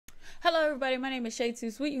Hello everybody, my name is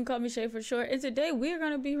Shaytosweet, you can call me Shay for short, and today we are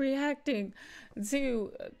going to be reacting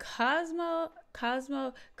to Cosmo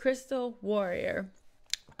Crystal Warrior.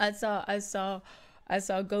 I saw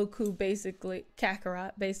Goku basically,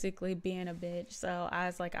 Kakarot basically being a bitch, so I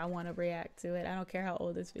was like, I want to react to it. I don't care how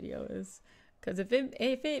old this video is, because if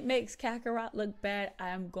it makes Kakarot look bad, I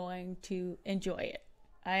am going to enjoy it.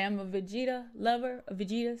 I am a Vegeta lover, a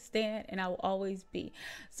Vegeta stan, and I will always be.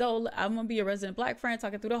 So I'm gonna be a resident black friend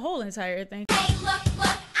talking through the whole entire thing. Hey, look,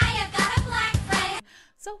 I have got a black friend.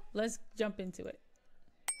 So let's jump into it.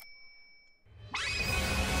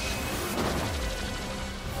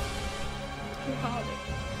 Who called it?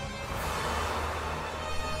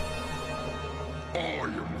 I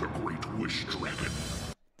am the Great Wish Dragon.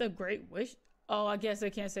 The Great Wish? Oh, I guess I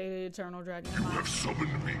can't say the Eternal Dragon. You have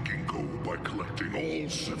summoned me, Ginko, by collecting all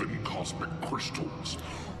 7 cosmic crystals.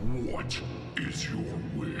 What is your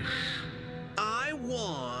wish? I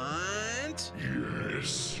want...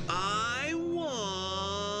 Yes. I want...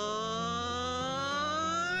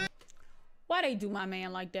 Why they do my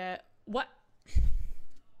man like that? What?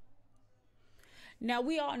 Now,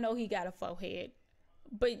 we all know he got a faux head,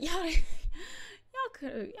 but y'all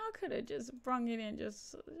could have just brung it in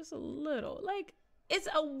just a little. Like, it's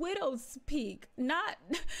a widow's peak, not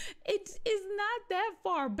it is not that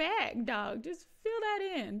far back, dog. Just fill that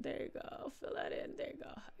in. There you go. Fill that in. There you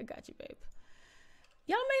go. I got you, babe.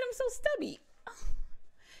 Y'all made him so stubby.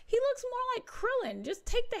 He looks more like Krillin. Just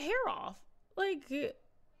take the hair off, like,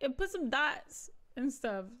 and put some dots and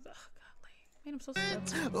stuff. Made him so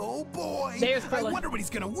stubby. Oh boy! There's I wonder what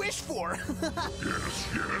he's gonna wish for.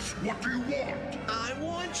 Yes. What do you want? I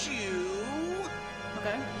want you...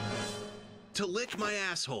 Okay. to lick my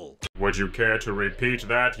asshole. Would you care to repeat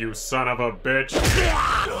that, you son of a bitch?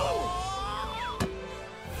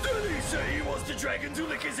 Did he say he wants the dragon to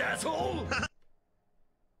lick his asshole?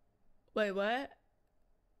 Wait, what?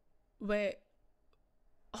 Wait.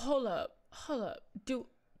 Hold up. Do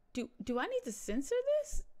I need to censor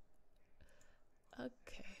this?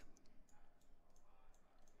 Okay.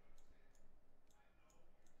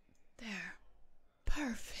 There.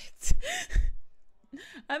 Perfect.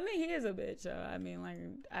 I mean, he is a bitch, so I mean, like,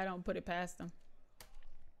 I don't put it past him.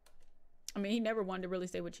 I mean, he never wanted to really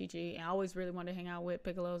stay with Chi-Chi, and I always really wanted to hang out with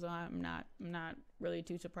Piccolo, so I'm not really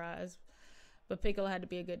too surprised. But Piccolo had to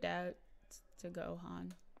be a good dad to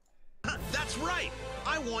Gohan. That's right!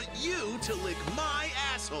 I want you to lick my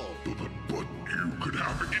asshole! But you could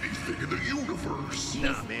have anything in the universe.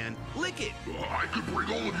 Nah, man. Lick it! I could bring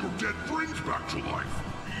all of your dead friends back to life.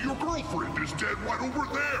 Your girlfriend is dead right over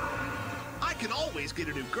there. I can always get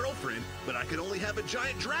a new girlfriend, but I can only have a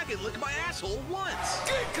giant dragon lick my asshole once!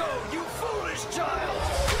 Ginko, you foolish child!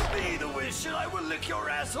 Give me the wish and I will lick your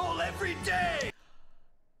asshole every day!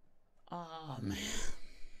 Oh, man.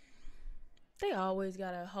 They always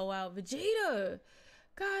gotta hoe out Vegeta.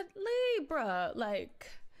 Godly, bruh.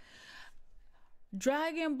 Like,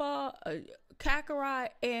 Dragon Ball, Kakarot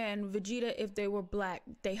and Vegeta, if they were black,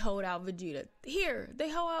 they hoed out Vegeta. Here, they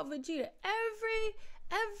hoe out Vegeta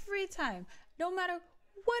every time. No matter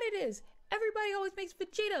what it is, everybody always makes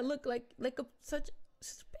Vegeta look like such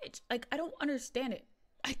a bitch. Like, I don't understand it.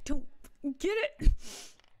 I don't get it.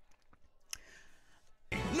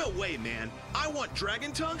 No way, man. I want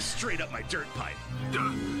dragon tongue straight up my dirt pipe.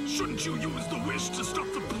 Shouldn't you use the wish to stop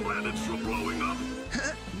the planets from blowing up?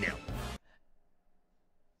 No.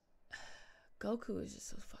 Goku is just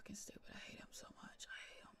so fucking stupid. I hate him so much. I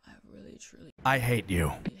hate him. I really, truly I hate you.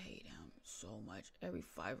 hate him so much. Every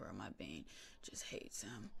fiber of my being just hates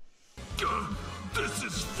him. This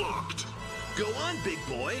is fucked. Go on, big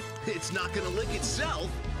boy. It's not gonna lick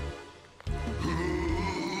itself.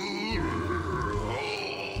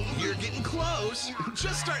 You're getting close.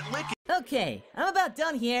 Just start licking. Okay, I'm about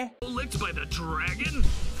done here. Licked by the dragon?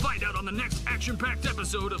 Find out on the next action-packed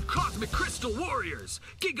episode of Cosmic Crystal Warriors.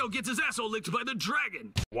 Ginko gets his asshole licked by the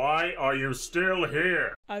dragon. Why are you still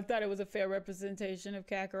here? I thought it was a fair representation of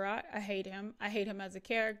Kakarot. I hate him. I hate him as a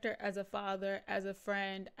character, as a father, as a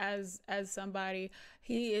friend, as somebody.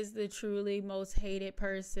 He is the truly most hated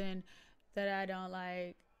person that I don't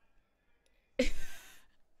like.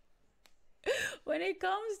 When it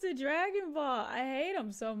comes to Dragon Ball, I hate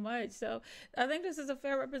him so much. So I think this is a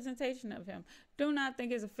fair representation of him. Do not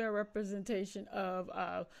think it's a fair representation of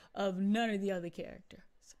none of the other characters.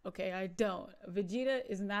 Okay, I don't. Vegeta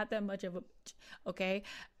is not that much of a bitch. Okay,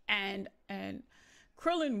 and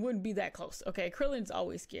Krillin wouldn't be that close. Okay, Krillin's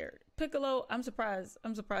always scared. Piccolo, I'm surprised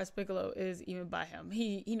Piccolo is even by him.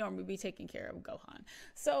 He normally be taking care of Gohan.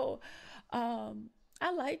 So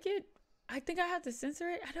I like it. I think I have to censor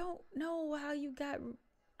it. I don't know how you got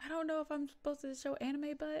I don't know if I'm supposed to show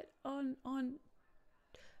anime butt on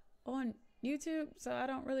YouTube, so I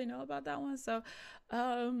don't really know about that one. So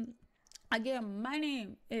again, my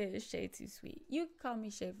name is Shaytosweet. You can call me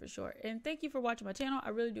Shay for short. And thank you for watching my channel. I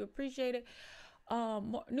really do appreciate it.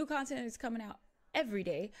 New content is coming out every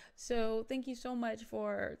day, so thank you so much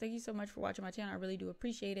for watching my channel. I really do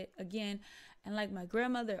appreciate it. Again, and like my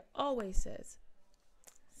grandmother always says,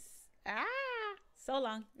 so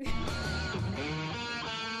long. It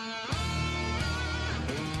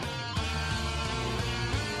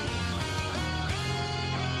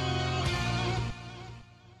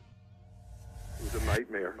was a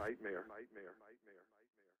nightmare.